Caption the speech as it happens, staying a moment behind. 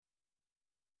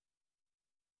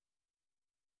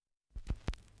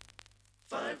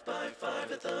5 by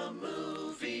 5 at the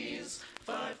movies.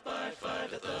 5 by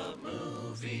 5 at the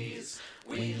movies.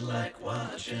 We like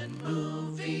watching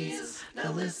movies.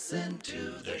 Now listen to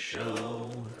the show.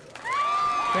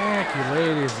 Thank you,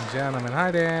 ladies and gentlemen.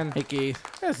 Hi, Dan. Hey, Keith.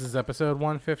 This is episode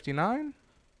 159.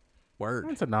 Word.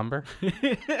 That's a number.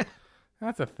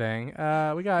 That's a thing.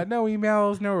 We got no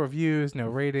emails, no reviews, no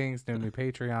ratings, no new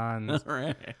Patreons. All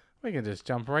right. We can just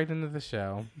jump right into the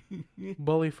show.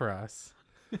 Bully for us.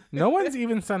 No one's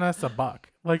even sent us a buck.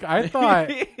 Like, I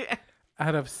thought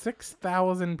out of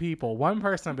 6,000 people, one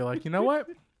person would be like, you know what?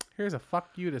 Here's a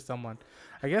fuck you to someone.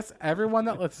 I guess everyone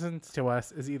that listens to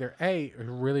us is either A,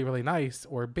 really, really nice,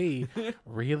 or B,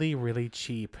 really, really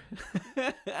cheap.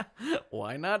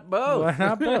 Why not both? Why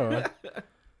not both?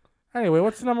 Anyway,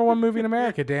 what's the number one movie in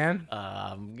America, Dan?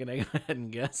 I'm going to go ahead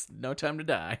and guess No Time to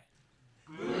Die.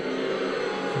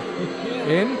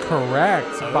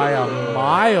 Incorrect by a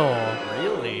mile.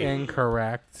 Really?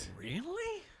 Incorrect.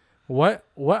 Really? What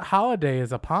holiday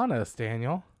is upon us,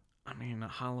 Daniel? I mean,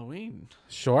 Halloween.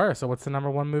 Sure. So what's the number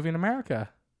one movie in America?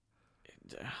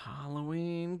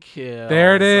 Halloween Kills.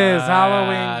 There it is.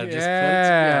 Halloween. Just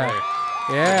Yeah. put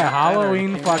it Yeah,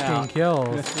 Halloween came fucking out.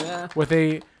 kills. together. With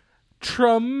a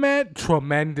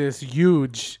tremendous,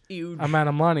 huge Huge. amount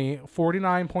of money,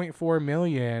 $49.4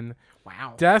 million,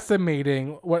 Wow.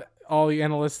 decimating what all the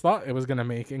analysts thought it was going to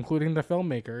make, including the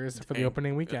filmmakers for the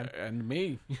opening weekend. And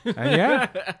me. And yeah.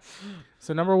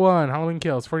 So number one, Halloween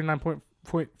Kills,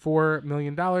 $49.4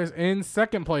 million. In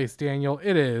second place, Daniel,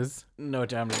 it is No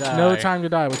Time to Die. No Time to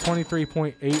Die with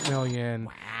 $23.8 million.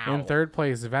 Wow. In third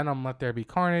place, Venom, Let There Be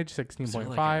Carnage, Is there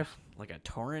 $16.5. like a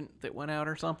torrent that went out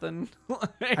or something?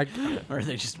 I- Or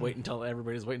they just wait until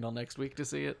everybody's waiting until next week to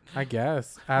see it? I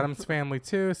guess. Adam's Family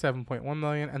 2, $7.1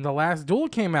 million. And The Last Duel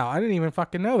came out. I didn't even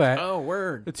fucking know that. Oh,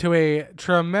 word. To a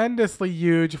tremendously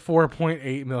huge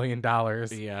 $4.8 million.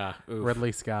 Yeah. Oof.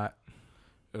 Ridley Scott.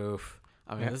 Oof.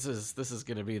 I mean, Yeah. this is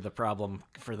going to be the problem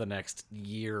for the next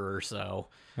year or so.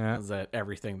 Yeah. Is that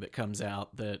everything that comes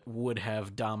out that would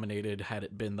have dominated had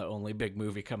it been the only big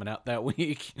movie coming out that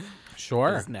week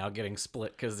Sure. is now getting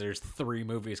split because there's 3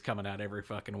 movies coming out every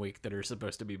fucking week that are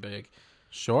supposed to be big.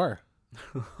 Sure.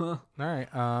 All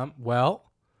right. Well,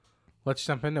 let's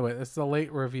jump into it. This is a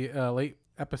late review, late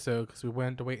episode because we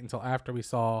went to wait until after we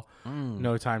saw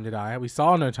No Time to Die. We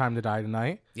saw No Time to Die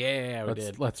tonight. Yeah, we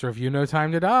did. Let's review No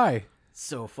Time to Die.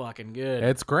 So fucking good.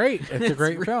 It's great. It's a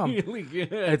great film. Really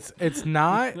good. It's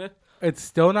not. It's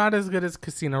still not as good as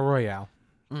Casino Royale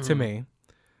to me,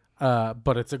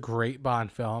 but it's a great Bond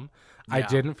film. I Yeah.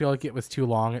 didn't feel like it was too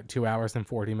long at 2 hours and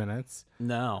 40 minutes.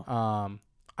 No.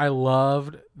 I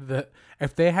loved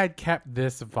if they had kept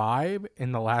this vibe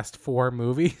in the last 4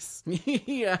 movies,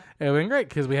 Yeah. it would have been great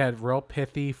because we had real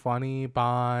pithy, funny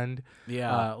Bond,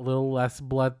 Yeah. a little less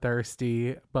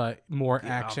bloodthirsty, but more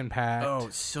action packed. Oh,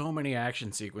 so many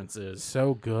action sequences.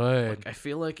 So good. I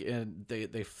feel like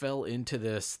they fell into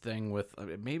this thing with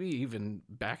maybe even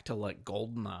back to like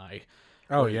GoldenEye.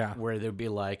 Oh, where- yeah. Where there'd be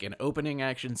like an opening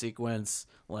action sequence,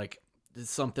 like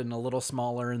something a little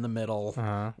smaller in the middle,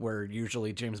 where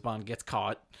usually James Bond gets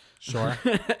caught. Sure.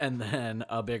 And then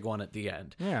a big one at the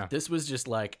end. Yeah. This was just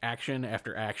like action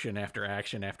after action after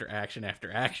action after action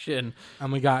after action.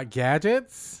 And we got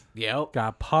gadgets, Yep.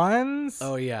 got puns.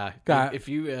 Oh yeah. Got- if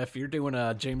you're doing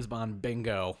a James Bond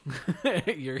bingo,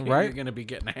 you're Right. gonna be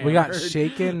getting hammered. We got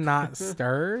shaken, not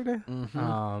stirred.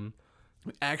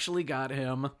 We actually got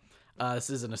him. This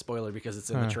isn't a spoiler because it's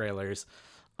in the trailers.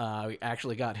 We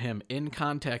actually got him in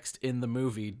context in the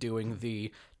movie doing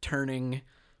the turning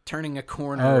a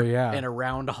corner Oh, yeah. in a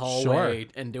round hallway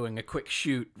and doing a quick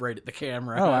shoot right at the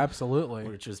camera. Oh, absolutely.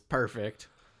 Which was perfect.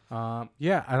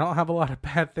 Yeah, I don't have a lot of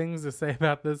bad things to say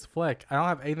about this flick. I don't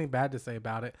have anything bad to say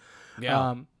about it.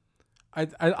 Yeah.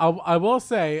 I will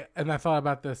say, and I thought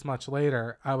about this much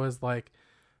later. I was like,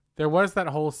 there was that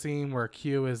whole scene where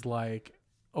Q is like,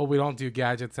 "Oh, we don't do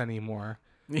gadgets anymore,"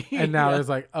 and now there's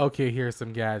like, "Okay, here's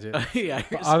some gadgets." Yeah.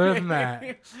 But other than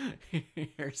that,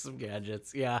 here's some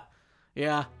gadgets. Yeah.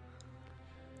 Yeah.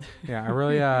 yeah, I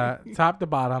really top to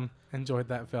bottom enjoyed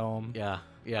that film. Yeah.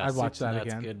 Yeah. I'd watch Soups that and Nuts,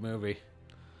 again. Good movie.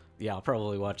 Yeah, I'll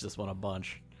probably watch this one a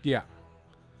bunch. Yeah,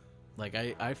 Like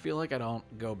I feel like I don't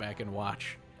go back and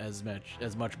watch as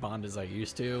much Bond as I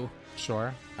used to.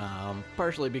 sure.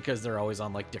 Partially because they're always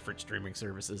on like different streaming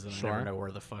services and I Sure. never know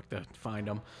where the fuck to find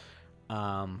them.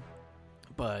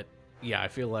 But yeah, I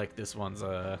feel like this one's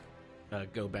a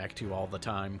go back to all the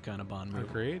time kind of Bond movie.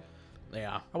 Agreed.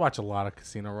 Yeah, I watch a lot of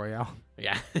Casino Royale.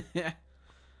 yeah.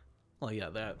 Well, yeah,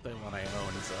 that one I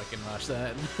own, so I can watch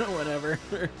that whenever.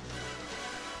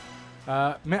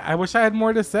 Man, I wish I had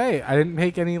more to say. I didn't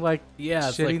make any like Yeah,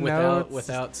 it's shitty like notes.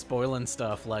 without spoiling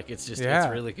stuff. Like it's just Yeah.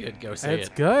 it's really good. Go see It's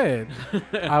it. good.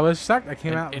 I was shocked. I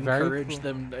came out very Encourage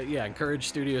them. Encourage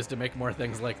studios to make more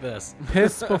things like this.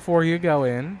 piss before you go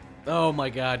in. Oh my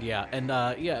god, yeah. And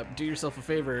do yourself a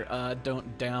favor,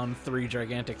 don't down 3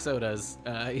 gigantic sodas,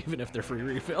 even if they're free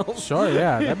refills. Sure,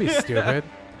 yeah, that'd be stupid.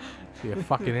 Be a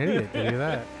fucking idiot to do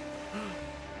that.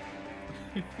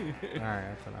 All right,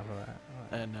 that's enough of that.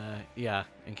 And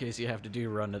in case you have to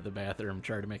run to the bathroom,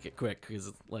 try to make it quick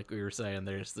because, like we were saying,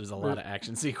 there's a lot of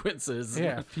action sequences.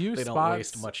 Yeah, a few they spots. don't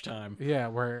waste much time. Yeah,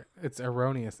 where it's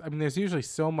erroneous. I mean, there's usually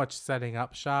so much setting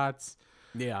up shots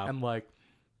Yeah, and like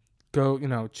go,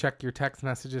 check your text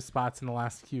messages spots in the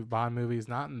last few Bond movies.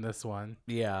 Not in this one.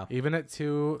 yeah, Even at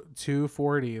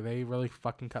 240, they really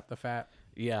fucking cut the fat.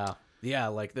 yeah. Yeah,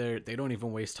 like they don't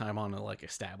even waste time on like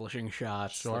establishing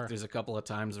shots. Sure. Like, there's a couple of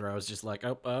times where I was just like,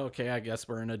 oh, okay, I guess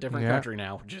we're in a different Yeah. country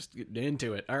now. Just get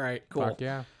into it. All right, cool. Fuck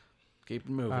yeah. Keep it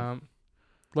moving.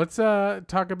 Let's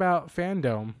talk about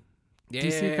fandom.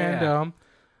 DC fandom.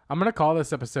 I'm gonna call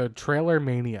this episode Trailer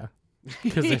Mania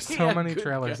because there's so Yeah, many good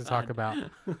trailers to talk God. about.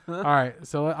 All right,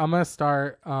 so I'm gonna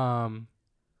start.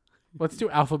 Let's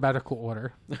do alphabetical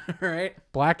order. All right.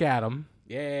 Black Adam.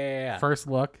 Yeah. First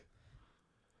look.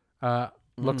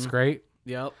 Looks great.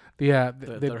 Yep. Yeah,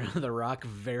 The Rock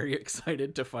very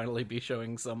excited to finally be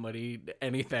showing somebody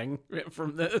anything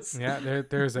from this. yeah.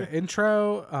 There's an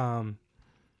intro.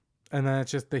 And then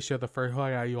it's just they show the first. Oh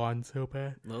yeah, yawn so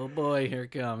bad. Oh boy, here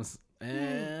it comes.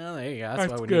 There you go. That's why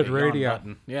That's we good need a yawn radio.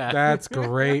 button. Yeah. That's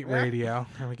great radio.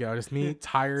 There we go. Just me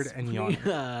tired and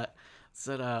yawning.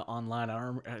 Said online.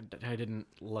 I didn't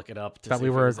look it up to That see we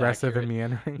if it were was aggressive accurate.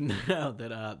 and meandering. No,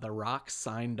 that The Rock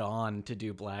signed on to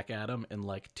do Black Adam in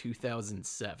like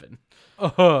 2007.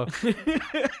 Oh,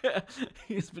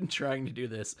 He's been trying to do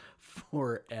this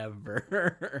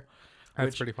forever. that's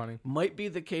Which pretty funny. might be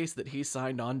the case that he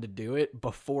signed on to do it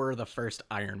before the first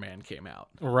Iron Man came out.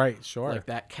 Right, sure. Like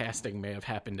that casting may have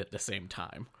happened at the same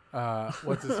time.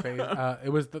 What's his face? It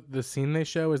was the scene they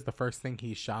show is the first thing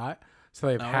he shot. So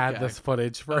they've had Okay. this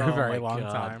footage for a Oh very my long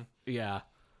God. time. Yeah.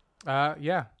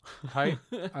 Yeah, hype.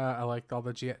 I liked all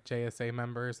the JSA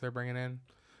members they're bringing in.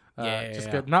 Just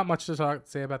Yeah. good. Not much to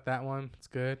say about that one. It's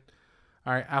good.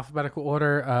 All right, alphabetical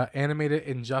order. Animated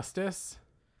Injustice.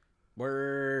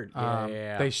 Word.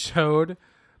 Yeah. They showed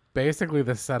basically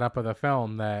the setup of the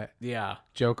film that yeah.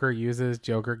 Joker uses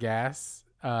Joker gas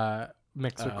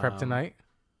mixed with kryptonite.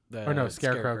 The Or no,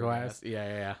 Scarecrow glass.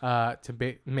 Yeah.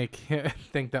 To make him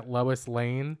think that Lois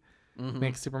Lane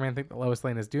makes Superman think that Lois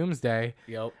Lane is Doomsday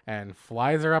Yep. and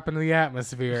flies her up into the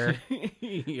atmosphere. Yep.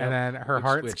 And then her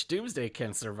heart, which Doomsday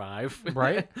can survive,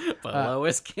 Right? but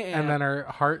Lois can't. and then her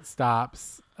heart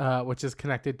stops, which is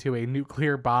connected to a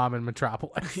nuclear bomb in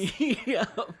Metropolis. yeah.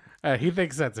 He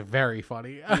thinks that's very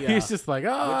funny. Yeah. He's just like,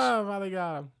 oh, finally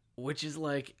got him. Which is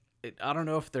like, I don't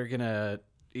know if they're gonna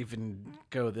even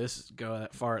go that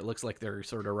far. It looks like they're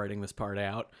sort of writing this part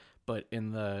out. But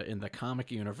in the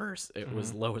comic universe, it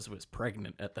was Lois was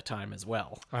pregnant at the time as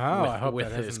well. Oh, I hope with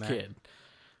that his isn't there. kid.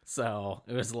 So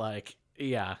it was like,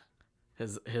 yeah,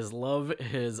 his love,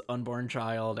 his unborn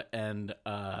child, and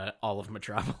all of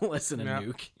Metropolis in a Yeah.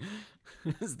 nuke.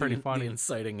 Is Pretty the funny.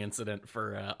 inciting incident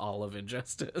for all of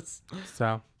Injustice.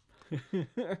 So,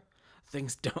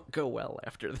 Things don't go well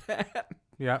after that.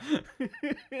 yeah.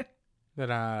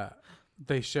 That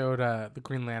they showed the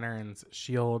Green Lantern's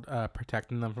shield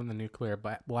protecting them from the nuclear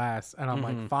blast, and I'm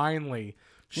like, finally,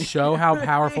 show how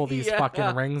powerful these Yeah.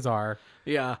 fucking rings are.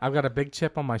 Yeah, I've got a big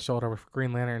chip on my shoulder with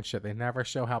Green Lantern shit. They never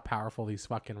show how powerful these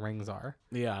fucking rings are.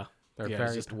 yeah. They're yeah,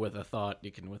 very- just with a thought,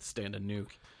 you can withstand a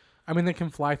nuke. I mean, they can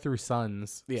fly through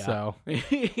suns. Yeah. So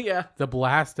yeah. the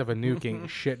blast of a nuke ain't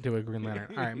shit to a Green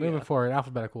Lantern. All right, moving forward,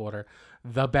 alphabetical order.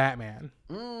 The Batman.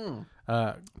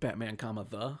 Batman, comma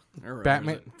the. Or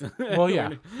Batman. is it- Well,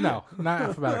 yeah. No, not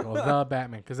alphabetical. The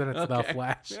Batman, because then it's the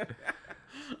Flash.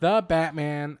 The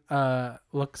Batman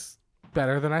looks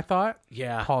better than I thought.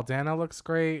 Yeah. Paul Dano looks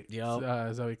great.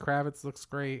 Yup. Zoe Kravitz looks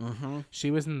great. She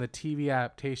was in the TV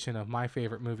adaptation of my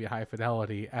favorite movie, High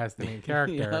Fidelity, as the main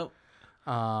character. Yep.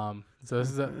 So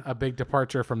this is a big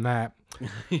departure from that.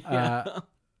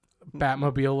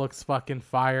 Batmobile looks fucking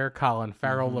fire. Colin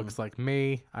Farrell looks like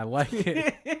me. I like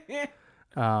it.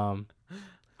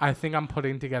 I think I'm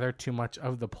putting together too much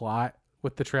of the plot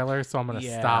with the trailers, so I'm gonna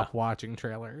Yeah. stop watching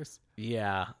trailers.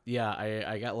 Yeah.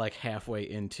 I got like halfway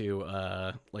into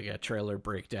like a trailer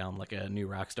breakdown, like a New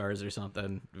Rockstars or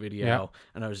something video, Yeah.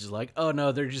 and I was just like, oh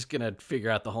no, they're just gonna figure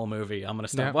out the whole movie. I'm gonna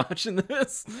stop Yeah. watching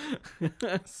this.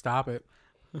 Stop it.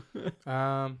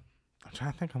 I'm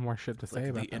trying to think of more shit to say Like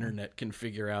about the that. internet can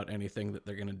figure out anything that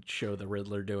they're gonna show the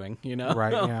Riddler doing, you know?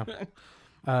 Right,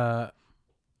 yeah.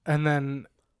 And then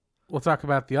we'll talk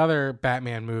about the other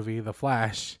Batman movie, The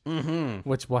Flash,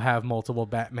 which will have multiple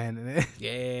Batman in it.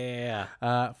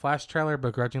 Yeah. Flash trailer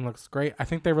begrudging looks great. I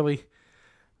think they really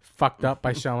fucked up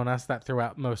by showing us that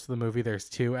throughout most of the movie there's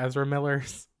two Ezra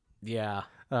Millers. Yeah.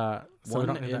 So we One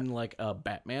don't need in that. like a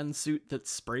Batman suit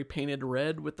that's spray painted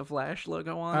red with the Flash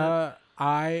logo on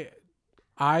it.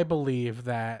 I believe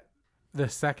that the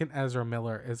second Ezra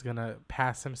Miller is gonna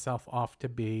pass himself off to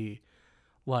be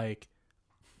like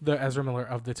the Ezra Miller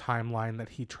of the timeline that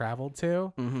he traveled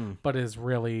to, but is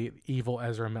really evil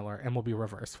Ezra Miller and will be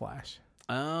Reverse Flash.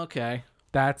 Okay.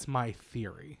 That's my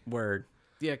theory. Word.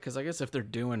 Yeah, because I guess if they're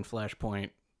doing Flashpoint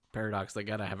Paradox, they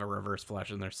gotta have a Reverse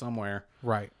Flash in there somewhere.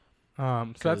 Right.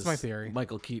 So that's my 'Cause theory.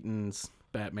 Michael Keaton's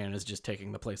Batman is just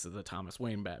taking the place of the Thomas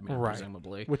Wayne Batman, Right.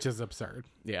 presumably. Which is absurd.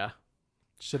 Yeah.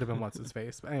 Should have been what's his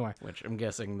face. But anyway. Which I'm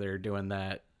guessing they're doing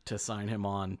that to sign him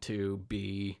on to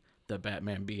be the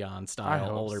Batman Beyond style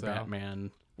hope older so.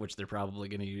 Batman, which they're probably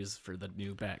going to use for the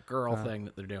new Batgirl thing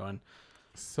that they're doing.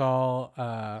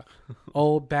 Saw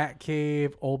old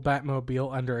Batcave, old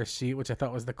Batmobile under a sheet, which I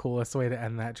thought was the coolest way to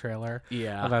end that trailer.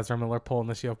 Yeah. Of Ezra Miller pulling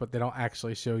the sheet off, but they don't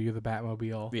actually show you the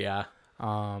Batmobile. Yeah.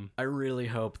 Um, I really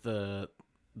hope the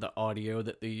audio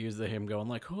that they use of him going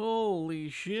like, holy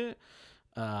shit,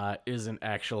 isn't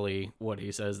actually what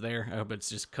he says there. I hope it's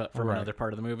just cut from Right. another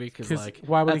part of the movie. Because, 'cause like,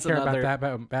 why would he that's care another- about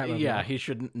that Batmobile? Yeah, he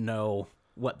shouldn't know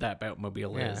what that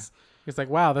Batmobile Yeah. is. He's like,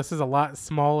 wow, this is a lot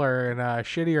smaller and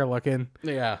shittier looking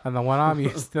Yeah. than the one I'm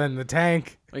used to in the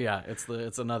tank. Yeah,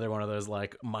 it's another one of those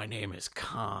like, my name is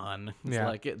Khan. It's Yeah.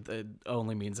 like it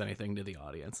only means anything to the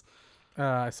audience.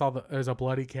 I saw there's a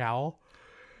bloody cowl.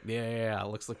 Yeah, it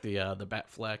looks like the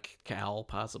Batfleck cowl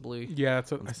possibly. Yeah,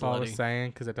 that's what I It's saw it was bloody.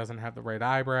 saying because it doesn't have the right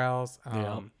eyebrows.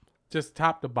 Yeah. Just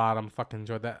top to bottom, fucking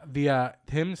enjoyed that. The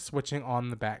him switching on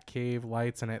the Batcave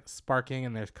lights and it sparking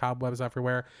and there's cobwebs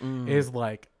everywhere is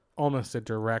like almost a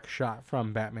direct shot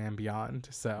from Batman Beyond.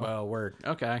 So Well, word.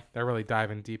 Okay. they're really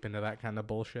diving deep into that kind of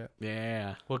bullshit.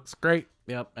 Yeah. Looks great.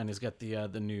 Yep. And he's got the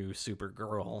new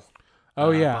Supergirl.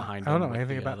 Oh yeah, behind I don't him know with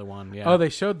anything the about other one. Yeah. Oh, they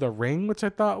showed the ring, which I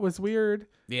thought was weird.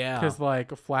 Yeah. Because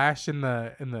like Flash in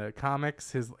the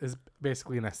comics is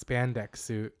basically in a spandex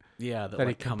suit. Yeah, that that he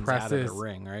like comes out of the compresses-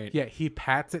 ring, right? Yeah, he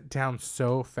pats it down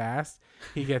so fast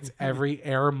he gets every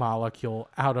air molecule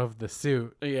out of the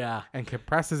suit Yeah. and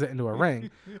compresses it into a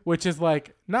ring, which is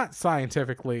like not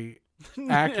scientifically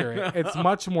accurate. It's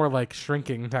much more like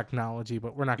shrinking technology,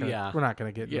 but we're not gonna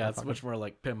get into Yeah, that it's fucking- much more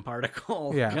like Pym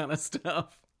particle Yeah. kind of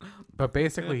stuff. But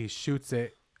basically, he shoots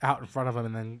it out in front of him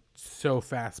and then so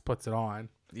fast puts it on.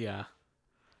 Yeah.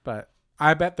 But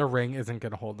I bet the ring isn't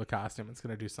gonna hold the costume. It's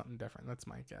gonna do something different. That's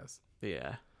my guess.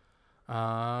 Yeah.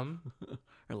 Or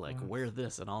Or like, wear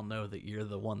this and I'll know that you're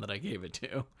the one that I gave it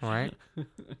to. right.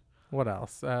 What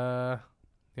else?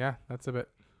 Yeah, that's a bit.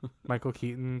 Michael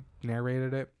Keaton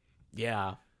narrated it.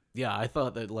 Yeah. Yeah, I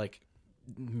thought that like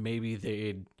maybe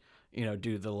they'd,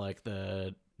 do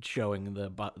the showing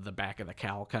the back of the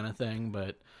cowl kind of thing,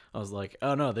 but I was like,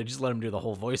 oh no, they just let him do the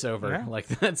whole voiceover. Yeah. Like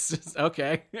that's just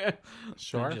okay.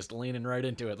 Sure. They're just leaning right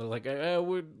into it. They're like,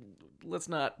 let's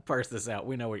not parse this out.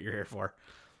 We know what you're here for.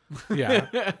 Yeah.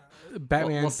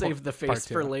 Batman. We'll save the part face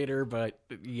two. for later, but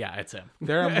yeah, it's him.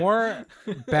 There are more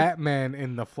Batman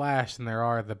in the Flash than there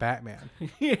are the Batman.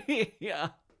 Yeah.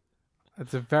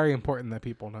 It's very important that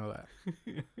people know that.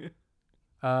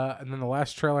 And then the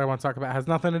last trailer I want to talk about has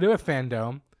nothing to do with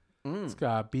Fandom. It's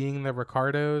Being the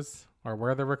Ricardos or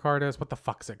Where the Ricardos. What the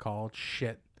fuck's it called?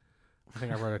 Shit. I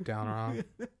think I wrote it down wrong.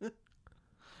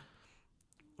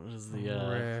 What is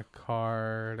the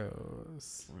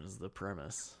Ricardos. what is the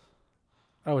premise?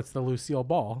 Oh, it's the Lucille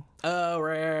Ball. Oh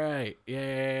right.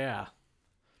 Yeah.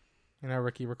 You know,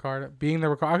 Ricky Ricardo. Being the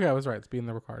Ricardo. Okay, I was right. It's Being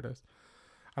the Ricardos.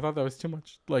 I thought that was too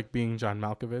much like being John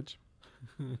Malkovich.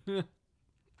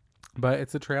 But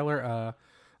it's a trailer,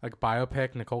 like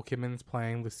biopic. Nicole Kidman's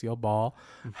playing Lucille Ball.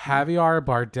 Javier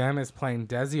Bardem is playing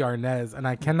Desi Arnaz, and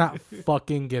I cannot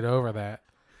fucking get over that.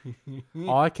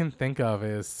 All I can think of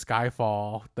is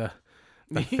Skyfall, the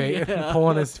Yeah.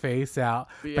 pulling his face out.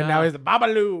 But now Yeah. he's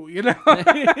Babaloo, you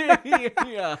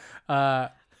know? Yeah.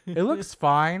 It looks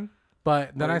fine,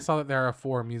 but then I saw that there are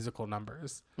 4 musical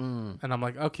numbers. And I'm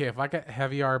like, okay, if I get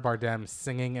Javier Bardem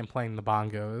singing and playing the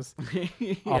bongos,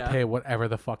 I'll pay whatever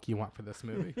the fuck you want for this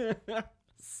movie.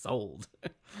 Sold.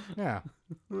 Yeah.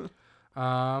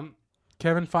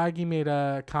 Kevin Feige made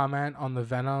a comment on the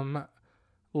Venom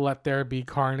Let There Be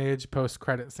Carnage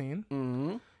post-credit scene.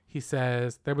 Mm-hmm. He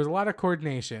says, there was a lot of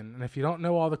coordination, and if you don't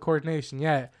know all the coordination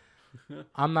yet,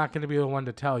 I'm not going to be the one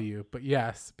to tell you, but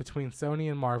yes, between Sony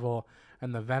and Marvel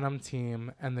and the Venom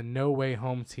team and the No Way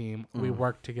Home team, we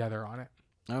worked together on it.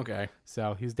 Okay.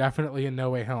 So he's definitely in No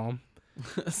Way Home.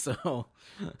 So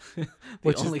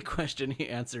the only question he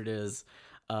answered is,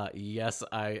 yes,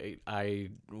 I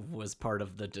was part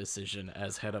of the decision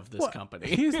as head of this company.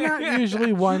 He's not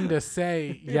usually one to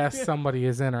say, yes, somebody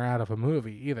is in or out of a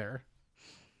movie either.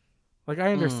 Like,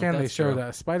 I understand they showed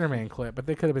a Spider-Man clip, but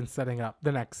they could have been setting up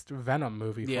the next Venom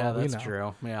movie for all we know. That's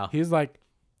true. Yeah. He's like,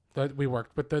 we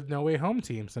worked with the No Way Home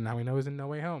team, so now we know he's in No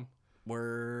Way Home.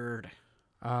 Word.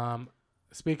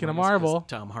 Speaking of Marvel,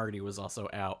 Tom Hardy was also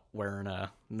out wearing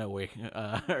a No Way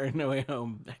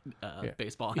Home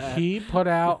baseball hat. He put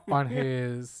out on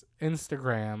his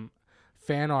Instagram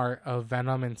fan art of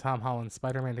Venom and Tom Holland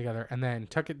Spider-Man together, and then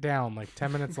took it down like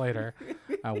 10 minutes later.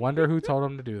 I wonder who told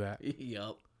him to do that.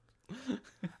 Yup.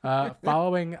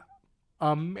 Following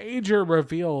a major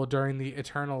reveal during the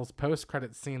Eternals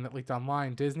post-credits scene that leaked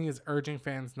online, Disney is urging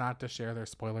fans not to share their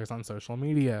spoilers on social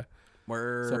media.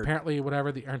 Word. So apparently,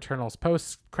 whatever the Eternals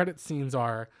post-credit scenes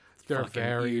are, they're fucking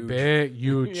very huge. big,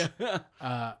 huge.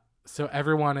 Yeah. So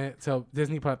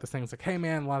Disney put out this thing. It's like, hey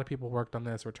man, a lot of people worked on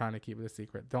this. We're trying to keep it a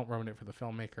secret. Don't ruin it for the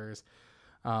filmmakers.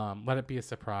 Let it be a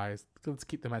surprise. Let's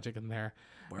keep the magic in there.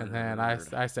 Word. And then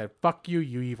I said, fuck you,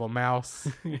 you evil mouse.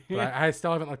 But I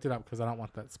still haven't looked it up because I don't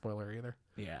want that spoiler either.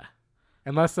 Yeah.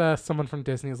 Unless someone from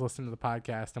Disney is listening to the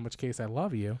podcast, in which case I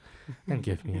love you and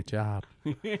give me a job.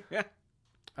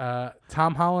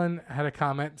 Tom Holland had a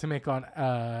comment to make on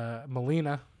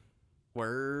Melina.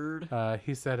 Word.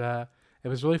 He said it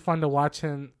was really fun to watch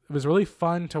him. It was really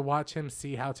fun to watch him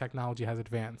see how technology has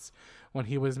advanced. When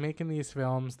he was making these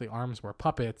films, the arms were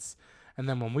puppets, and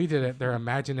then when we did it, they're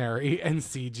imaginary and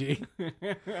CG.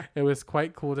 It was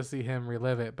quite cool to see him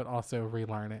relive it, but also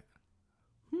relearn it.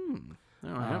 All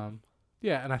right.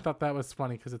 Yeah, and I thought that was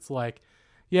funny because it's like,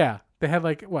 yeah, they had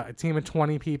like a team of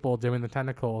 20 people doing the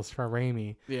tentacles for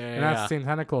Raimi. Yeah. And that's the same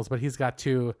tentacles, but he's got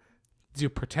to do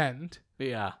pretend.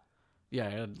 Yeah. Yeah, I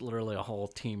had literally a whole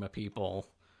team of people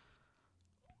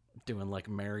doing like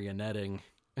marionetting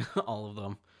all of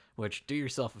them, which, do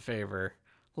yourself a favor,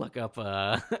 look up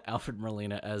Alfred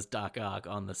Molina as Doc Ock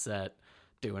on the set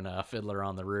doing a Fiddler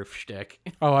on the Roof shtick.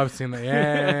 Oh, I've seen that.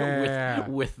 Yeah.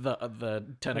 with the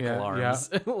tentacle arms.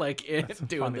 Like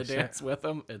doing the dance shit. with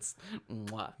them. It's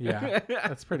mwah. Yeah,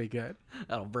 that's pretty good.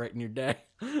 That'll brighten your day.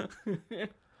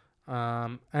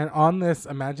 And on this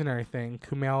imaginary thing,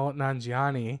 Kumail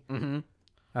Nanjiani,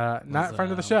 not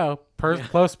friend of the show,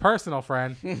 close personal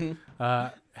friend,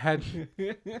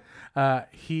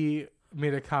 he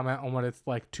made a comment on what it's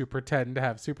like to pretend to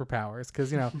have superpowers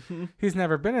because he's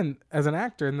never been as an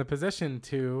actor in the position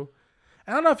to.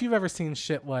 I don't know if you've ever seen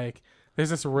shit like there's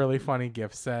this really funny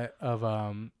GIF set of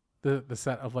the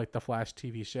set of like the Flash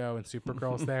TV show and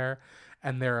Supergirl's there,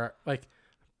 and they're like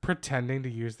pretending to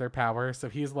use their powers. So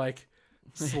he's like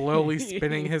slowly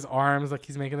spinning his arms like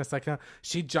he's making a second.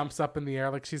 She jumps up in the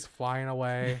air like she's flying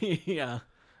away. Yeah.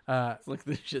 It's like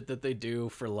the shit that they do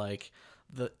for like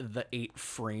the 8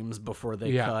 frames before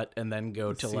they cut and then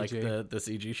go to CG. Like the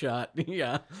CG shot.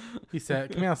 Yeah. He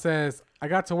said, Camille says, I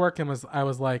got to work and I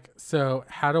was like, so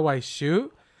how do I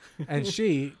shoot? And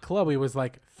Chloe was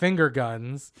like, finger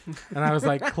guns. And I was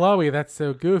like, Chloe, that's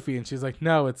so goofy. And she's like,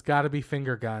 no, it's got to be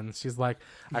finger guns. She's like,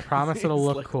 I promise it'll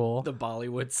look like cool. The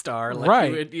Bollywood star. Like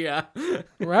right. Yeah.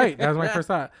 Right. That was my first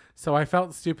thought. So I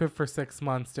felt stupid for 6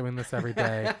 months doing this every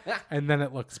day. And then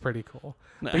it looks pretty cool.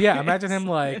 Nice. But yeah, imagine him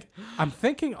like, I'm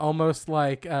thinking almost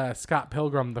like Scott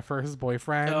Pilgrim, the first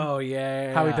boyfriend. Oh,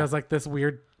 yeah. How he does like this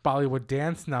weird Bollywood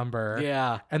dance number.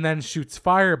 Yeah. And then shoots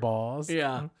fireballs.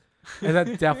 Yeah. And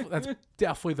that's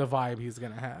definitely the vibe he's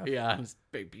gonna have. Yeah,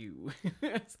 baby.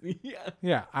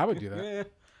 Yeah, I would do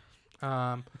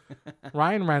that.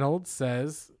 Ryan Reynolds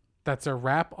says that's a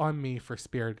wrap on me for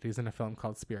Spirited. He's in a film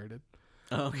called Spirited.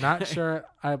 Okay. Not sure.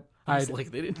 I was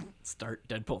like, they didn't start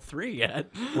Deadpool 3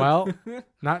 yet. Well,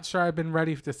 not sure I've been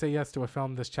ready to say yes to a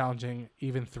film this challenging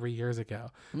even 3 years ago.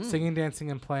 Singing,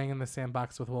 dancing, and playing in the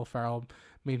sandbox with Will Ferrell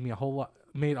made a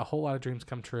whole lot of dreams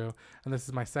come true, and this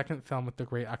is my second film with the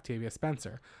great Octavia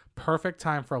Spencer. Perfect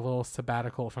time for a little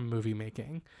sabbatical from movie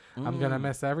making. I'm gonna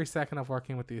miss every second of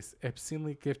working with these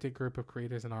obscenely gifted group of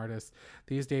creators and artists.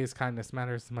 These days, kindness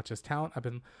matters as much as talent. I've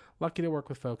been lucky to work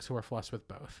with folks who are flush with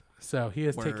both. So he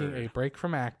is taking a break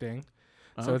from acting.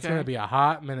 So it's gonna be a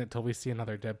hot minute till we see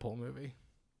another Deadpool movie.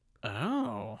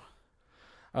 Oh.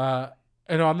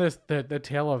 And on this, the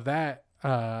tail of that,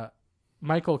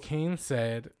 Michael Caine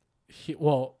said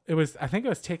I think it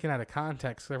was taken out of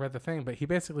context 'cause I read the thing, but he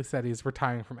basically said he's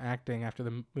retiring from acting after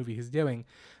the movie he's doing.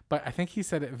 But I think he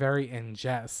said it very in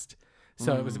jest.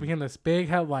 So it became this big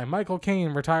headline: Michael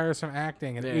Caine retires from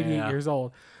acting at 88 years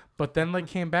old. But then like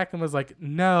came back and was like,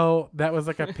 no, that was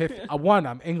like a pithy. One,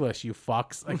 I'm English, you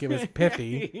fucks. Like it was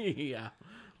pithy. Yeah.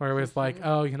 Where it was like,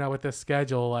 oh, with this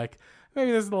schedule, like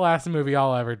maybe this is the last movie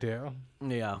I'll ever do.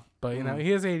 Yeah. But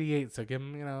he is 88, so give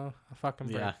him a fucking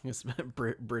break. Yeah. His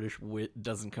British wit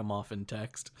doesn't come off in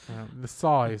text. The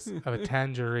size of a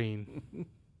tangerine.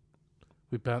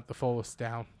 We bent the fullest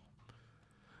down.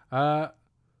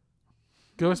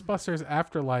 Ghostbusters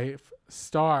Afterlife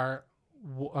star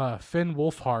Finn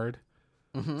Wolfhard.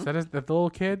 Is that the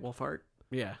little kid? Wolfhard?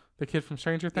 Yeah. The kid from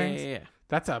Stranger Things? Yeah.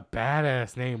 That's a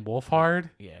badass name, Wolfhard.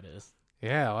 Yeah, it is.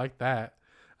 Yeah, I like that.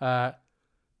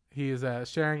 He is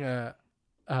sharing a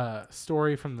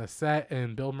story from the set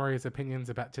and Bill Murray's opinions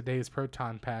about today's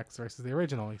proton packs versus the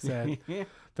original. He said,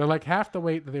 they're like half the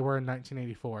weight that they were in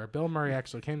 1984. Bill Murray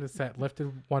actually came to the set,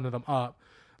 lifted one of them up.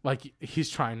 Like, he's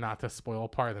trying not to spoil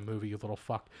part of the movie, you little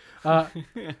fuck.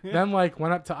 Then,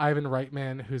 went up to Ivan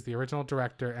Reitman, who's the original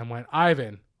director, and went,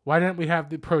 Ivan, why didn't we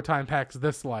have the proton packs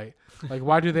this light? Like,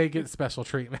 why do they get special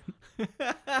treatment?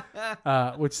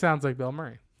 Which sounds like Bill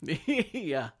Murray.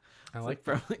 Yeah. I like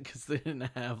probably because they didn't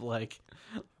have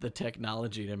the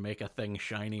technology to make a thing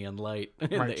shiny and light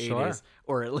in Right, the sure. 80s,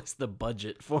 or at least the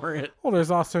budget for it. Well,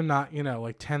 there's also not,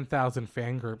 10,000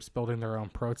 fan groups building their own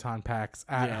proton packs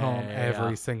at home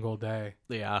every single day.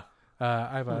 Yeah.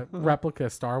 I have a replica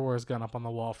Star Wars gun up on the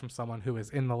wall from someone who is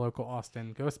in the local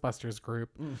Austin Ghostbusters group,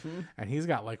 and he's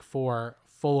got 4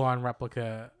 full-on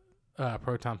replica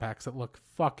proton packs that look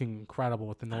fucking incredible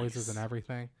with the noises and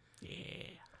everything.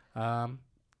 Yeah.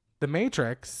 The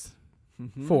Matrix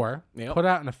 4 put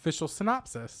out an official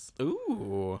synopsis.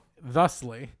 Ooh.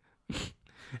 Thusly,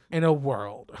 in a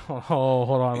world. Oh,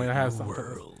 hold on. I have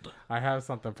something. I have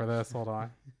something for this. Hold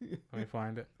on. Let me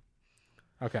find it.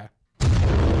 Okay.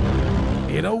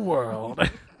 In a world.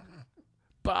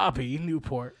 Bobby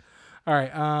Newport. All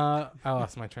right. I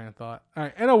lost my train of thought. All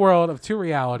right. In a world of two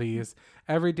realities,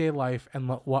 everyday life and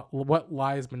what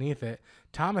lies beneath it,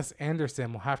 Thomas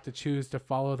Anderson will have to choose to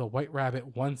follow the White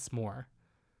Rabbit once more.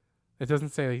 It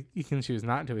doesn't say he can choose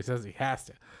not to. He says he has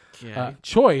to. Okay.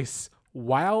 Choice,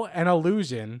 while an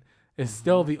illusion, is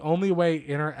still the only way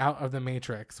in or out of the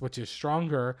Matrix, which is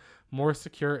stronger, more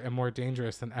secure, and more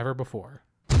dangerous than ever before.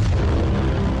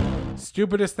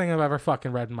 Stupidest thing I've ever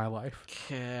fucking read in my life.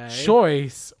 Okay.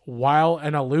 Choice, while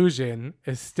an illusion,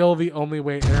 is still the only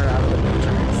way in or out of the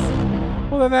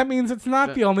Matrix. Well, then that means it's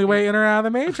not the only way in or out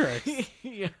of the Matrix.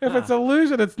 Yeah. If it's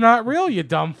illusion, it's not real, you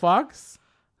dumb fucks.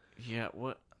 Yeah,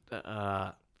 what?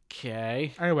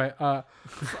 Okay. Anyway,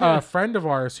 a friend of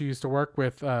ours who used to work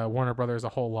with Warner Brothers a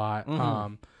whole lot,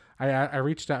 I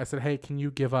reached out. I said, hey, can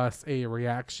you give us a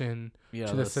reaction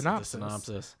to the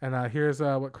synopsis? And here's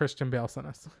what Christian Bale sent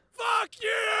us. Fuck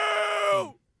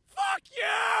you! Fuck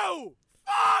you!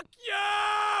 Fuck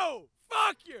you!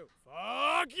 Fuck you!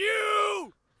 Fuck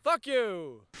you! Fuck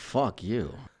you! Fuck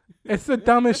you. It's the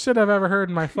dumbest shit I've ever heard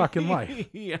in my fucking life.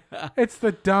 Yeah. It's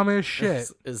the dumbest shit.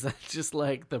 Is that just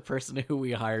like the person who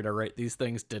we hired to write these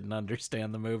things didn't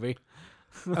understand the movie?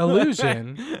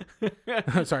 Illusion.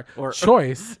 Sorry.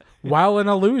 Choice, while an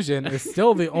illusion, is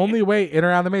still the only way in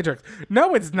or out of the Matrix.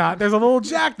 No, it's not. There's a little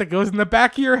jack that goes in the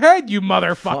back of your head, you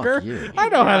motherfucker. Fuck you. I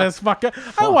know how this fucking...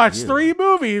 I watched you. 3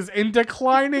 movies in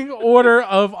declining order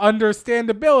of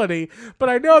understandability, but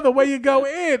I know the way you go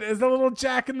in is the little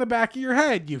jack in the back of your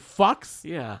head, you fucks.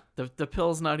 Yeah. The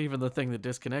pill's not even the thing that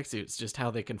disconnects you. It's just how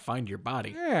they can find your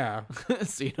body. Yeah.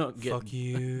 So you don't get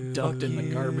you. dumped in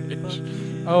the garbage.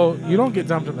 Oh, you don't get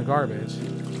dumped in the garbage.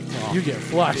 You get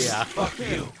flushed. Yeah. Fuck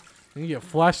you! You get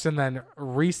flushed and then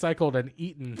recycled and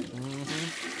eaten.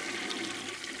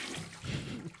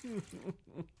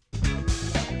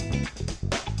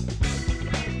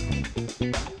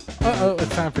 Uh-oh,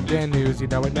 it's time for Dan News. You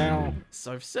know it now.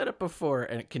 So I've said it before,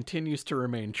 and it continues to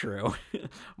remain true.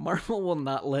 Marvel will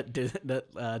not let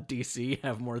DC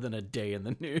have more than a day in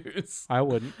the news. I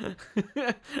wouldn't.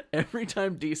 Every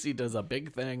time DC does a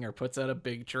big thing or puts out a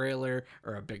big trailer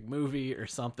or a big movie or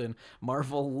something,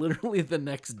 Marvel literally the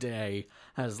next day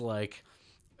has like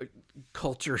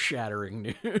culture-shattering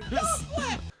news.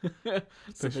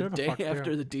 So the day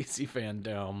after the DC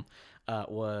Fandom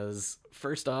was,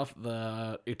 first off,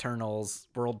 the Eternals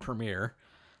world premiere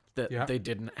that they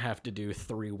didn't have to do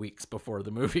 3 weeks before the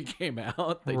movie came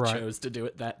out. They chose to do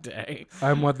it that day.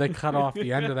 I'm what they cut off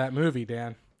the end of that movie,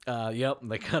 Dan. Yep,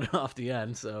 they cut off the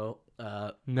end, so...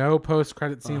 no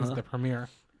post-credit scenes at the premiere.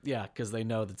 Yeah, because they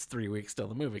know that's 3 weeks till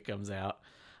the movie comes out.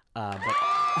 But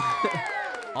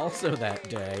also that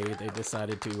day, they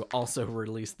decided to also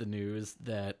release the news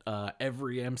that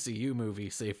every MCU movie,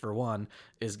 save for one,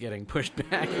 is getting pushed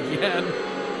back again.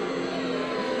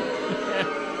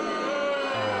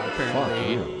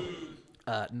 Apparently,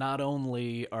 not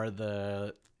only are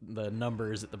the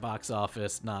numbers at the box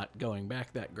office not going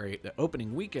back that great, the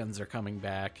opening weekends are coming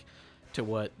back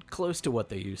to close to what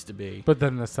they used to be. But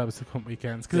then the subsequent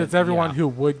weekends, because it's everyone Yeah. who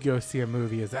would go see a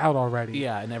movie is out already.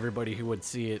 Yeah, and everybody who would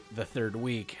see it the third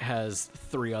week has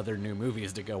 3 other new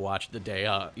movies to go watch the day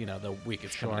the week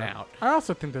it's coming out. I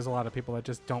also think there's a lot of people that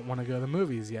just don't want to go to the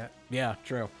movies yet. Yeah,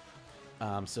 true.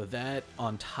 So that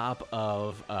on top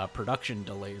of production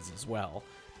delays as well,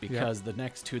 because the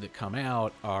next 2 that come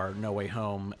out are No Way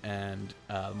Home and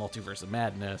Multiverse of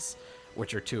Madness,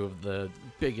 which are 2 of the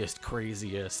biggest,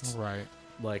 craziest. Right.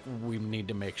 Like, we need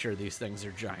to make sure these things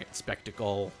are giant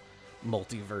spectacle,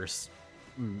 multiverse,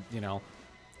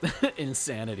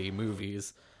 insanity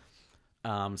movies.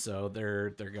 So they're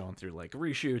going through like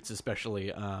reshoots,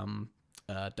 especially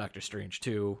Doctor Strange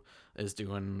 2 is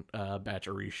doing a batch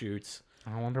of reshoots.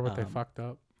 I wonder what they fucked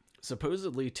up.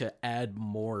 Supposedly to add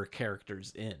more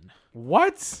characters in.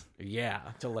 What? Yeah,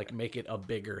 to like make it a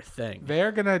bigger thing.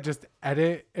 They're going to just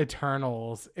edit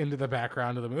Eternals into the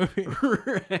background of the movie.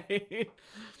 Right.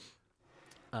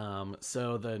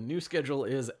 So the new schedule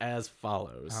is as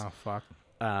follows. Oh, fuck.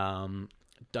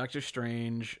 Doctor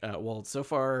Strange, so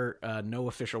far, no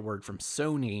official word from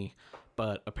Sony,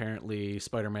 but apparently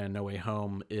Spider-Man No Way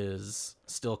Home is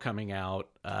still coming out,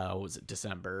 was it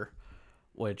December?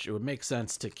 Which it would make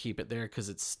sense to keep it there because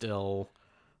it's still,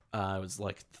 it was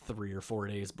like 3 or 4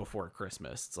 days before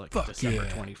Christmas. It's like December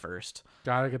 21st.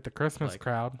 Gotta get the Christmas Like,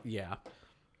 crowd. Yeah.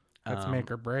 That's make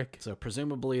or break. So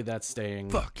presumably that's staying.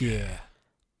 Fuck yeah.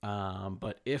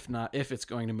 But if not, if it's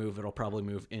going to move, it'll probably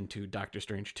move into Doctor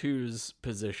Strange 2's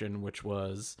position, which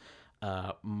was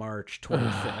March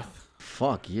 25th.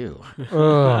 Fuck you.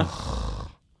 Ugh.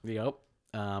 Yep.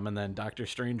 And then Doctor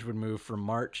Strange would move from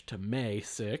March to May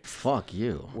 6th, Fuck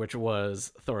you. which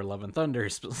was Thor Love and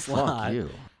Thunder's slot. Fuck you.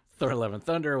 Thor Love and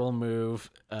Thunder will move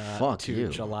Fuck to you.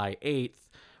 July 8th,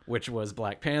 which was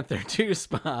Black Panther 2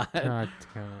 spot. God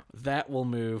damn it. That will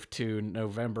move to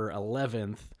November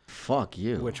 11th, Fuck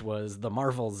you. which was the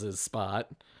Marvels' spot.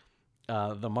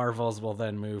 The Marvels will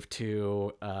then move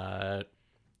to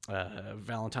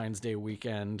Valentine's Day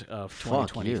weekend of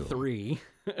Fuck you. 2023,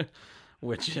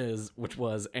 which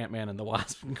was Ant-Man and the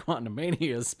Wasp and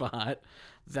Quantumania's spot.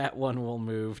 That one will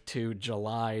move to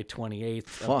July 28th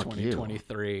of Fuck you.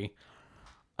 2023,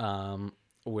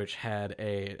 which had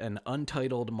an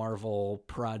untitled Marvel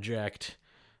project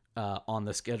on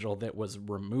the schedule that was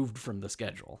removed from the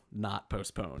schedule, not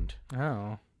postponed.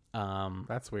 Oh, Um,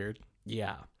 that's weird.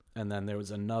 yeah. And then there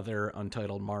was another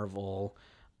untitled Marvel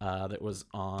that was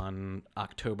on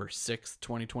October 6th,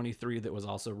 2023 that was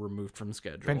also removed from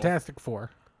schedule. Fantastic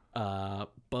Four.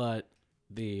 But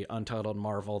the untitled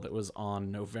Marvel that was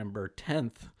on November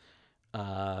 10th,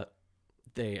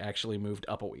 they actually moved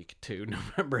up a week to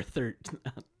November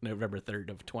 3rd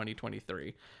of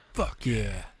 2023. Fuck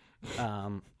yeah.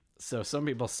 So some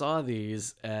people saw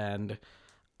these and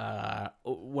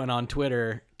went on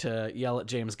Twitter to yell at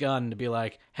James Gunn to be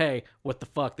like, hey, what the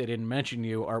fuck? They didn't mention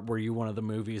you. Or were you one of the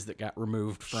movies that got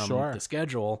removed from Sure. the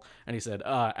schedule? And he said,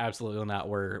 absolutely not.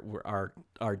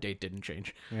 Our date didn't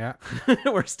change. Yeah.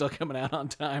 We're still coming out on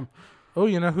time. Oh,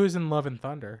 you know who's in Love and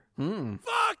Thunder?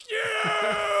 Fuck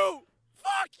you!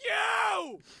 Fuck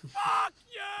you! Fuck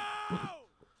you!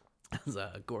 As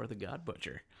Gore the God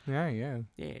Butcher. Yeah, yeah.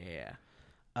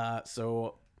 Yeah.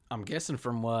 So I'm guessing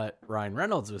from what Ryan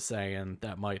Reynolds was saying,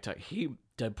 that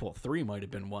Deadpool 3 might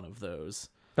have been one of those.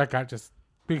 That got just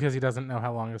because he doesn't know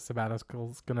how long his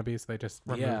sabbatical's gonna be, so they just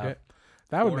removed Yeah. it.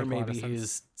 That would Or make a lot maybe of sense.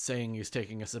 he's saying he's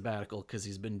taking a sabbatical because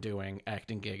he's been doing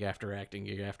acting gig after acting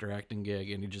gig after acting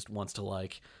gig, and he just wants to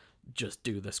just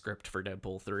do the script for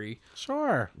Deadpool 3,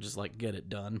 Sure, just get it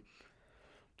done.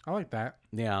 I like that.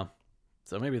 Yeah.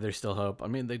 So maybe there's still hope. I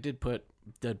mean, they did put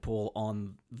Deadpool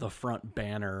on the front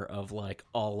banner of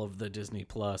all of the Disney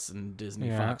Plus and Disney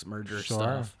Yeah, Fox merger sure.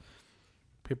 stuff.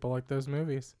 People like those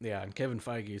movies. Yeah, and Kevin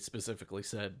Feige specifically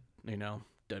said,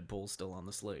 Deadpool's still on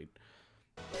the slate.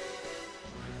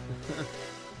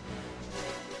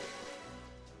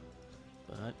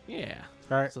 But yeah.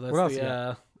 All right, So that's what else? You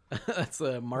got? that's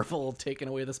Marvel taking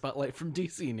away the spotlight from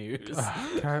DC news.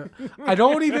 God, I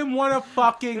don't even want to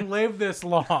fucking live this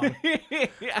long.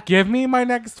 Give me my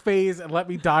next phase and let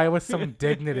me die with some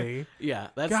dignity. Yeah,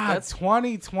 God, that's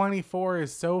 2024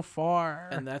 is so far.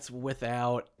 and that's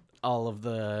without all of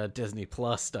the Disney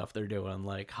Plus stuff they're doing,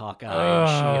 like Hawkeye, Ugh.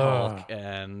 She-Hulk,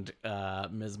 and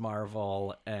Ms.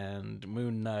 Marvel, and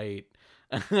Moon Knight.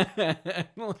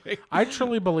 Like, I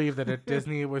truly believe that if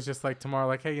Disney was just like tomorrow,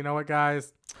 like, hey, you know what,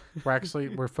 guys?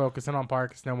 We're focusing on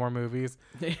parks, no more movies.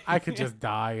 I could just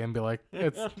die and be like,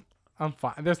 I'm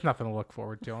fine. There's nothing to look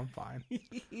forward to. I'm fine.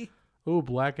 Ooh,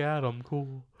 Black Adam,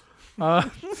 cool. All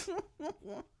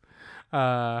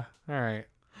right.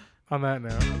 On that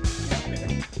note,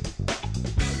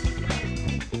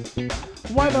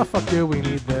 why the fuck do we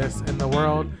need this in the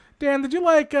world? Dan, did you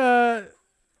like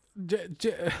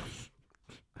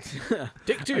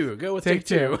Take two. Go with Take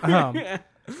Take Two.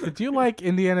 Did you like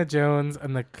Indiana Jones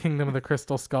and the Kingdom of the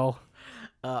Crystal Skull?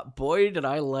 Boy, did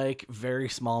I like very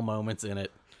small moments in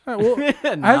it. All right,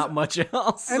 well, And not much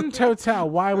else. in total,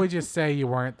 why would you say you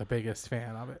weren't the biggest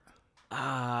fan of it?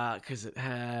 Because it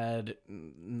had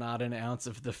not an ounce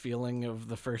of the feeling of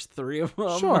the first three of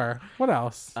them. Sure. What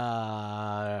else?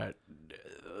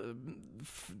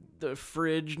 The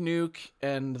fridge nuke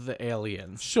and the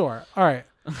aliens. Sure. All right.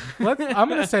 I'm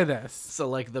going to say this. So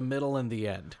like the middle and the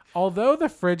end Although the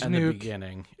fridge and the nuke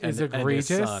beginning is and his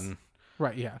egregious. son,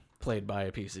 Right, yeah. played by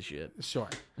a piece of shit. Sure.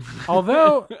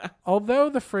 Although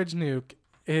the fridge nuke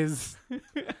is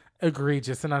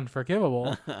egregious and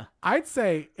unforgivable, I'd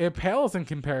say it pales in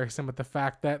comparison with the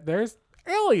fact that there's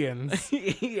aliens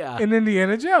Yeah. in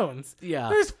Indiana Jones. Yeah.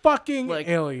 There's fucking Like-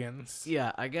 aliens.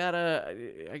 Yeah, I gotta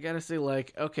say,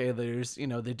 like, okay, there's,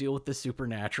 they deal with the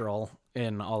supernatural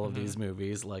in all of these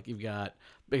movies. Like, you've got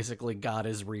basically God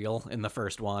is real in the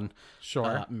first one,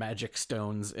 Sure. magic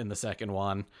stones in the second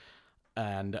one,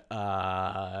 and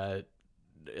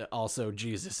also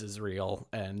Jesus is real,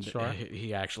 and Sure.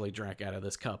 he actually drank out of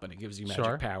this cup, and it gives you magic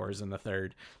Sure. powers in the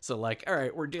third. So, like, all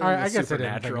right, we're dealing All right, I with guess I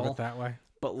didn't think of supernatural. it that way.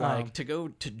 But like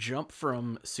to jump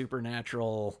from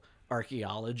supernatural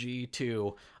archaeology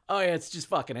to yeah, it's just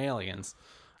fucking aliens.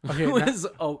 Okay,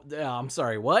 now- I'm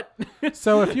sorry, what?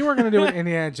 So if you were going to do an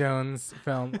Indiana Jones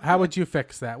film, how would you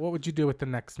fix that? What would you do with the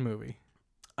next movie?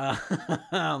 I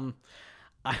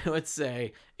would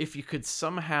say if you could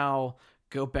somehow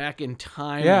go back in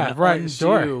time Yeah, and right, undo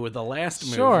sure. the last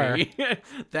Sure. movie,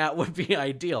 that would be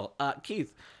ideal.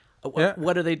 Keith, Yeah.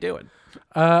 what are they doing?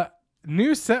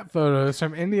 New set photos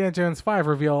from Indiana Jones 5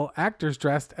 reveal actors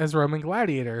dressed as Roman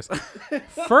gladiators,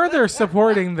 further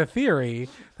supporting the theory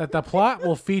that the plot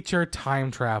will feature time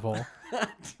travel.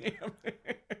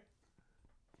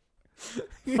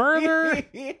 Further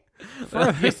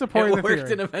supporting the It worked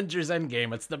theory. in Avengers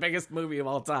Endgame. It's the biggest movie of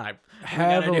all time. We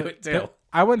gotta Heavily- do it too.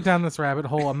 I went down this rabbit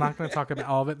hole. I'm not going to talk about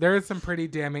all of it. There is some pretty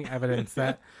damning evidence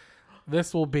that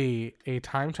this will be a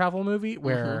time travel movie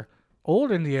where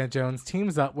old Indiana Jones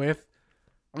teams up with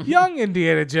young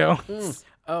Indiana Jones.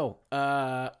 Oh,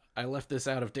 I left this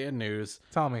out of Dan News.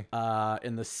 Tell me.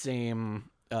 In the same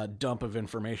dump of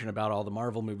information about all the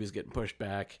Marvel movies getting pushed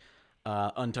back,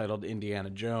 Untitled Indiana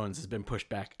Jones has been pushed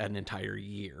back an entire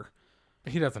year.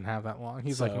 He doesn't have that long.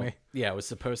 He's like So, me. Yeah, it was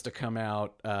supposed to come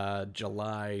out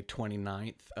July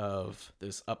 29th of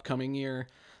this upcoming year.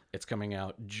 It's coming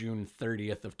out June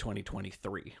 30th of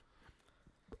 2023.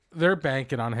 They're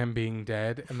banking on him being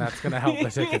dead, and that's going to help the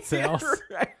ticket sales.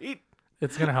 Right?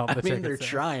 It's going to help the I mean, ticket they're sales.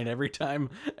 trying every time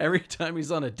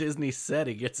he's on a Disney set,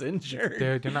 he gets injured.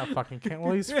 Dude, you're not fucking kidding.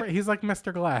 Well, he's like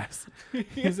Mr. Glass.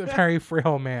 He's a very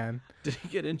frail man. Did he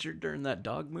get injured during that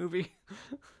dog movie?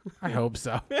 I hope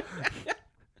so.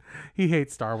 He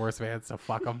hates Star Wars fans, so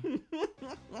fuck him.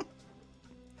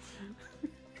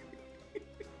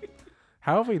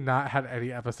 How have we not had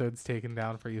any episodes taken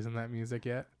down for using that music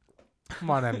yet? Come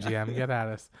on, MGM, get at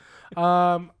us.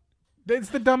 It's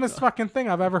the dumbest fucking thing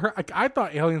I've ever heard. Like, I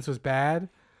thought Aliens was bad,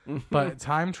 but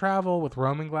time travel with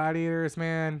Roman gladiators,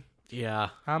 man. Yeah.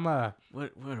 What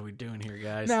What are we doing here,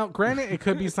 guys? now? Granted, it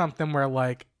could be something where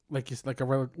like a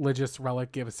religious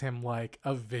relic gives him like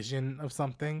a vision of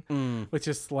something, which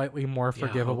is slightly more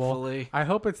forgivable. hopefully. I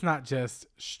hope it's not just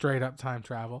straight up time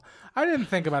travel. I didn't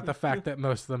think about the fact that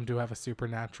most of them do have a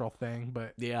supernatural thing,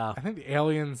 but Yeah. I think the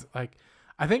aliens, like,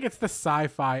 I think it's the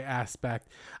sci-fi aspect.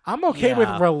 I'm okay with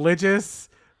Yeah. religious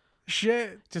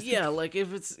shit. Just Yeah, like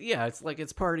if it's like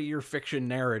it's part of your fiction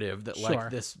narrative that like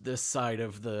Sure. this side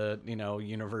of the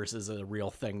universe is a real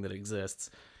thing that exists.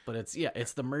 But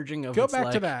it's the merging of go it's back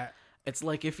to like- that. It's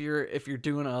like if you're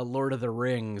doing a Lord of the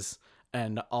Rings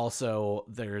and also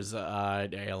there's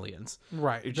aliens.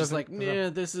 Right. You're just like, yeah,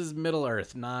 this is Middle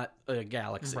Earth, not a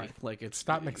galaxy. Right. Like it's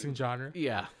Stop mixing genre.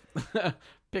 Yeah.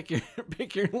 pick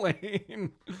your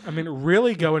lane. I mean,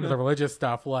 really go into the religious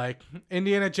stuff like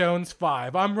Indiana Jones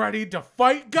 5. I'm ready to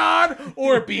fight God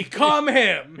or become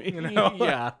him. You know?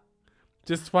 Yeah.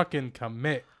 Just fucking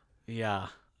commit. Yeah.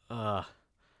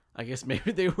 I guess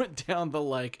maybe they went down the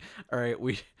like, all right,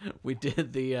 we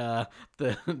did the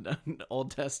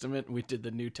Old Testament, we did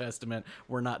the New Testament.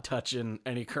 We're not touching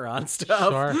any Quran stuff.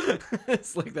 Sure.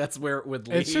 It's like that's where it would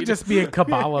lead. It should just be a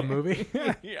Kabbalah movie.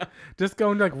 Yeah. Just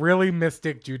going to like really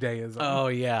mystic Judaism. Oh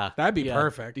yeah. That'd be Yeah.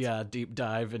 perfect. Yeah, deep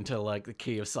dive into like the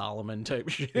Key of Solomon type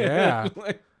shit. Yeah.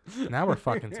 Like, Now we're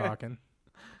fucking talking.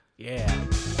 yeah.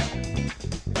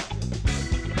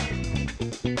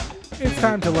 It's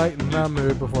time to lighten the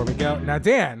mood before we go. Now,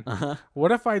 Dan,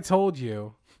 what if I told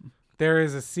you there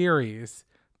is a series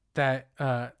that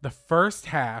the first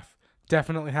half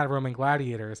definitely had Roman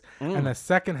gladiators, and the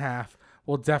second half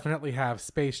will definitely have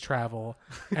space travel,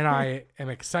 and I am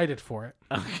excited for it.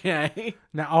 Okay.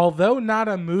 Now, although not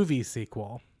a movie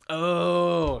sequel,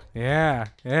 Oh, yeah,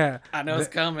 I know it's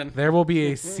coming. there will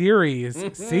be a series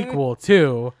sequel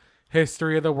to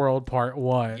History of the World Part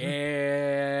 1.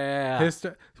 Yeah.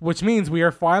 Which means we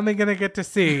are finally going to get to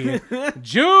see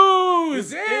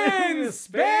Jews in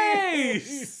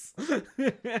space.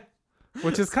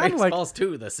 Which is kind of like Spaceballs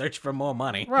 2, the search for more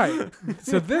money. right.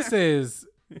 So this is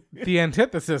the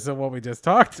antithesis of what we just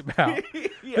talked about.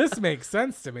 This makes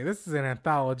sense to me. This is an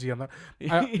anthology on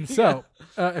the. So,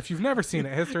 if you've never seen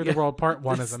it, History of the World Part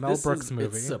 1 is a Mel Brooks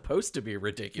movie. It's supposed to be Yeah,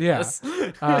 ridiculous.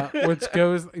 which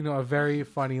goes, a very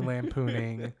funny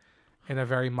lampooning in a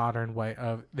very modern way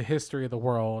of the history of the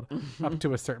world up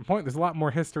to a certain point. There's a lot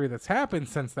more history that's happened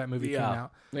since that movie came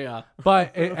out. Yeah.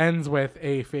 But it ends with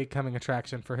a fake coming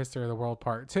attraction for History of the World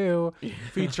Part 2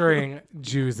 featuring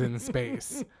Jews in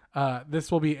space.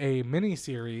 This will be a mini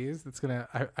series that's going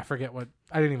to, I forget what,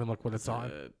 I didn't even look what it's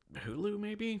on. Hulu,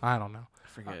 maybe? I don't know. I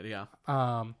forget, yeah.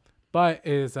 But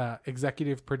is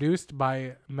executive produced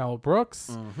by Mel Brooks.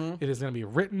 It is going to be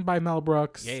written by Mel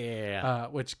Brooks. Yeah.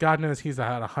 Which God knows he's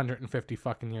about 150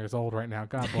 fucking years old right now.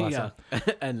 God bless him.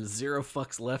 And zero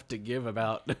fucks left to give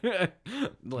about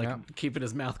keeping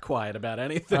his mouth quiet about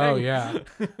anything. Oh yeah.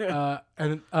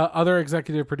 And other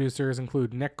executive producers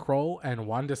include Nick Kroll and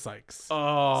Wanda Sykes.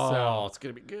 Oh, So- it's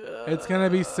gonna be good. It's gonna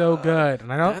be so good.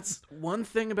 And I know That's one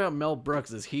thing about Mel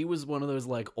Brooks is he was one of those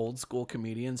like old school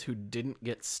comedians who didn't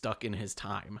get stuck in his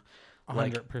time.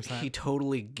 Like 100%. he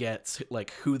totally gets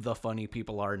like who the funny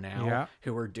people are now Yeah.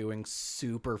 who are doing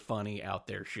super funny out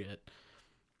there shit.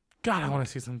 God, I want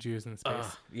to see some Jews in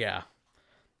space. Yeah.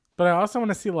 But I also want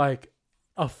to see like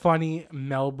a funny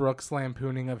Mel Brooks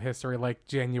lampooning of history, like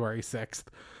January 6th.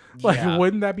 Like, Yeah.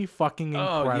 wouldn't that be fucking Oh,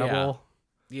 yeah. incredible?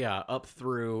 Yeah, up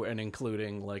through and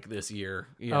including like this year.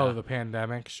 Yeah. Oh, the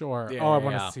pandemic, sure. Yeah, I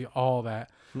want to yeah. see all that.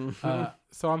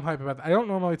 So I'm hyped about that. I don't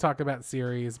normally talk about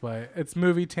series, but it's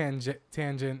movie tangential.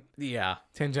 yeah.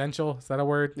 Is that a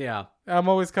word? Yeah. I'm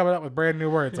always coming up with brand new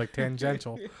words like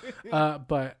tangential.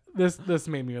 But this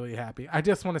made me really happy. I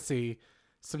just want to see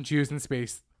some Jews in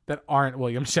space that aren't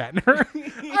William Shatner.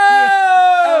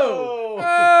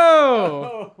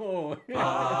 Oh!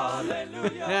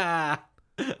 Yeah.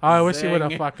 Oh, I wish he would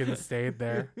have Zing. fucking stayed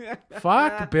there.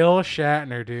 Fuck Bill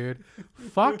Shatner, dude.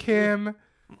 Fuck him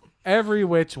every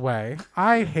which way.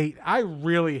 I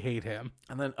really hate him.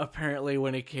 And then apparently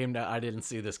when he came down, I didn't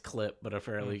see this clip, but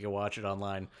apparently you can watch it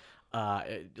online.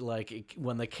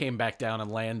 When they came back down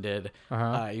and landed,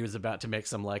 he was about to make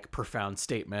some like profound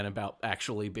statement about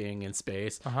actually being in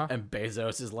space, and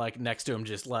Bezos is like next to him,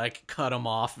 just like cut him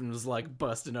off and was like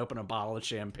busting open a bottle of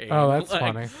champagne. Oh, that's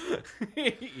Like,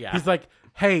 funny. Yeah, He's like,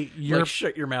 hey, you're like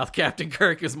shut your mouth, Captain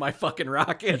Kirk is my fucking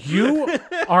rocket. you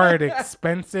are an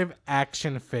expensive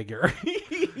action figure.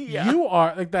 You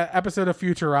are like that episode of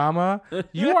Futurama.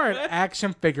 You are an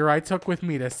action figure I took with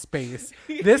me to space.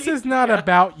 This is not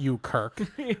about you, Kirk.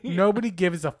 Nobody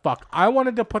gives a fuck. I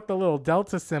wanted to put the little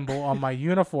Delta symbol on my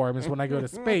uniforms when I go to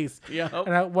space. Yep.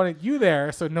 And I wanted you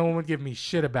there so no one would give me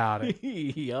shit about it.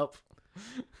 Yup.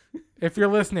 If you're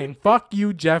listening, fuck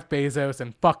you, Jeff Bezos,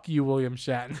 and fuck you, William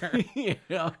Shatner.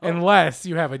 Yeah. Unless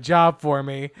you have a job for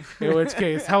me, in which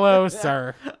case, hello,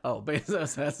 sir. Oh,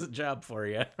 Bezos has a job for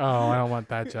you. Oh, I don't want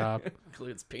that job.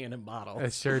 Includes peeing in bottles.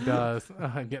 It sure does.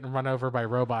 Getting run over by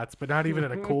robots, but not even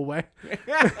in a cool way.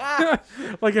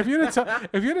 Like if you'd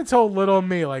have told little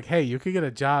me, like, hey, you could get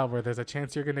a job where there's a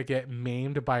chance you're gonna get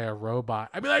maimed by a robot,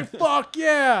 I'd be like, fuck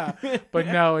yeah. But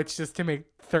no, it's just to make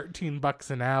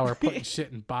 $13 an hour putting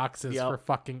shit in boxes Yep. for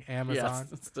fucking Amazon.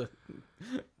 Yes,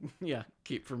 it's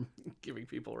keep from giving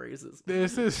people raises.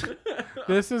 This is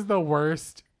the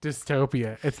worst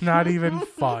dystopia. It's not even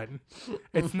fun.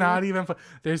 It's not even fun.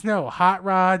 There's no hot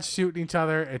rods shooting each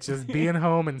other. It's just being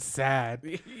home and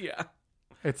sad. Yeah.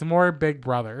 It's more Big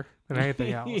Brother than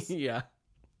anything else. Yeah.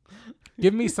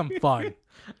 Give me some fun.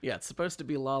 Yeah, it's supposed to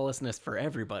be lawlessness for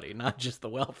everybody, not just the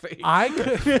wealthy. I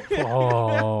could.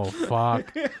 Oh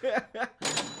fuck.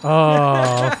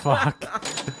 Oh fuck.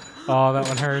 Oh, that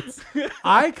one hurts.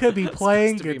 I could be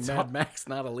playing Supposed to be guitar. Mad Max,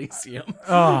 not Elysium.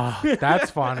 Oh,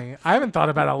 that's funny. I haven't thought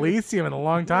about Elysium in a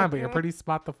long time, but you're pretty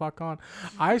spot the fuck on.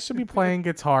 I should be playing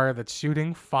guitar that's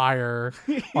shooting fire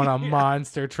on a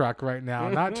monster truck right now.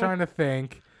 Not trying to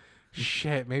think.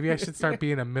 Shit, maybe I should start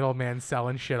being a middleman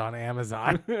selling shit on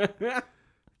Amazon.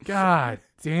 God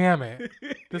damn it.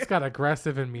 This got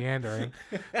aggressive and meandering.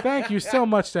 Thank you so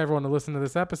much to everyone who listened to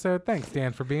this episode. Thanks,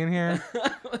 Dan, for being here.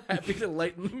 Happy to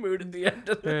lighten the mood at the end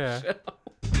of the show.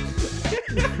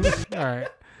 All right.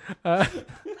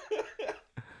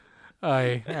 All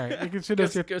right. You can shoot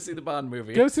us your Go see the Bond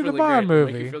movie. Go It's see the really Bond great. It'll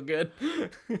movie. Make you feel good.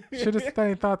 Shoot us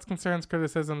any thoughts, concerns,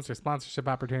 criticisms, or sponsorship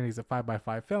opportunities at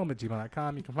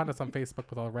 5x5film@gmail.com. You can find us on Facebook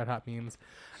with all the red hot memes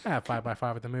at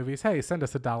 5x5 at the movies. Hey, send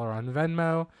us $1 on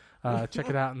Venmo. Check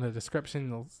it out in the description.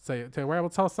 It'll say where we'll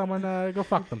tell someone go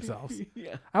fuck themselves.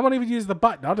 Yeah. I won't even use the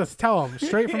button. I'll just tell them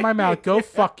straight from my mouth, go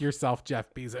fuck yourself,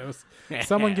 Jeff Bezos.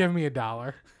 Someone give me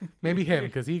 $1. Maybe him,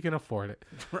 because he can afford it.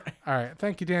 Right. All right.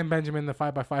 Thank you, Dan Benjamin, the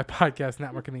 5x5 Podcast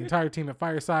Network, and the entire team at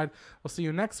Fireside. We'll see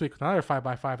you next week with another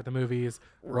 5x5 at the movies.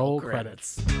 Roll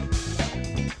credits. Damn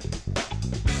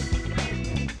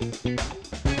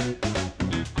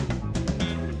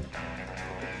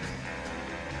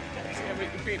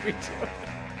it, you beat me to it.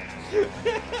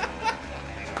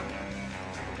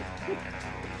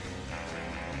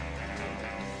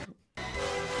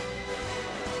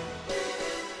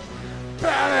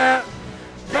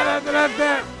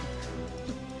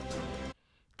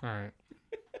 All right.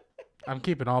 I'm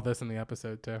keeping all this in the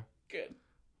episode, too. Good.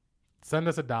 Send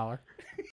us $1.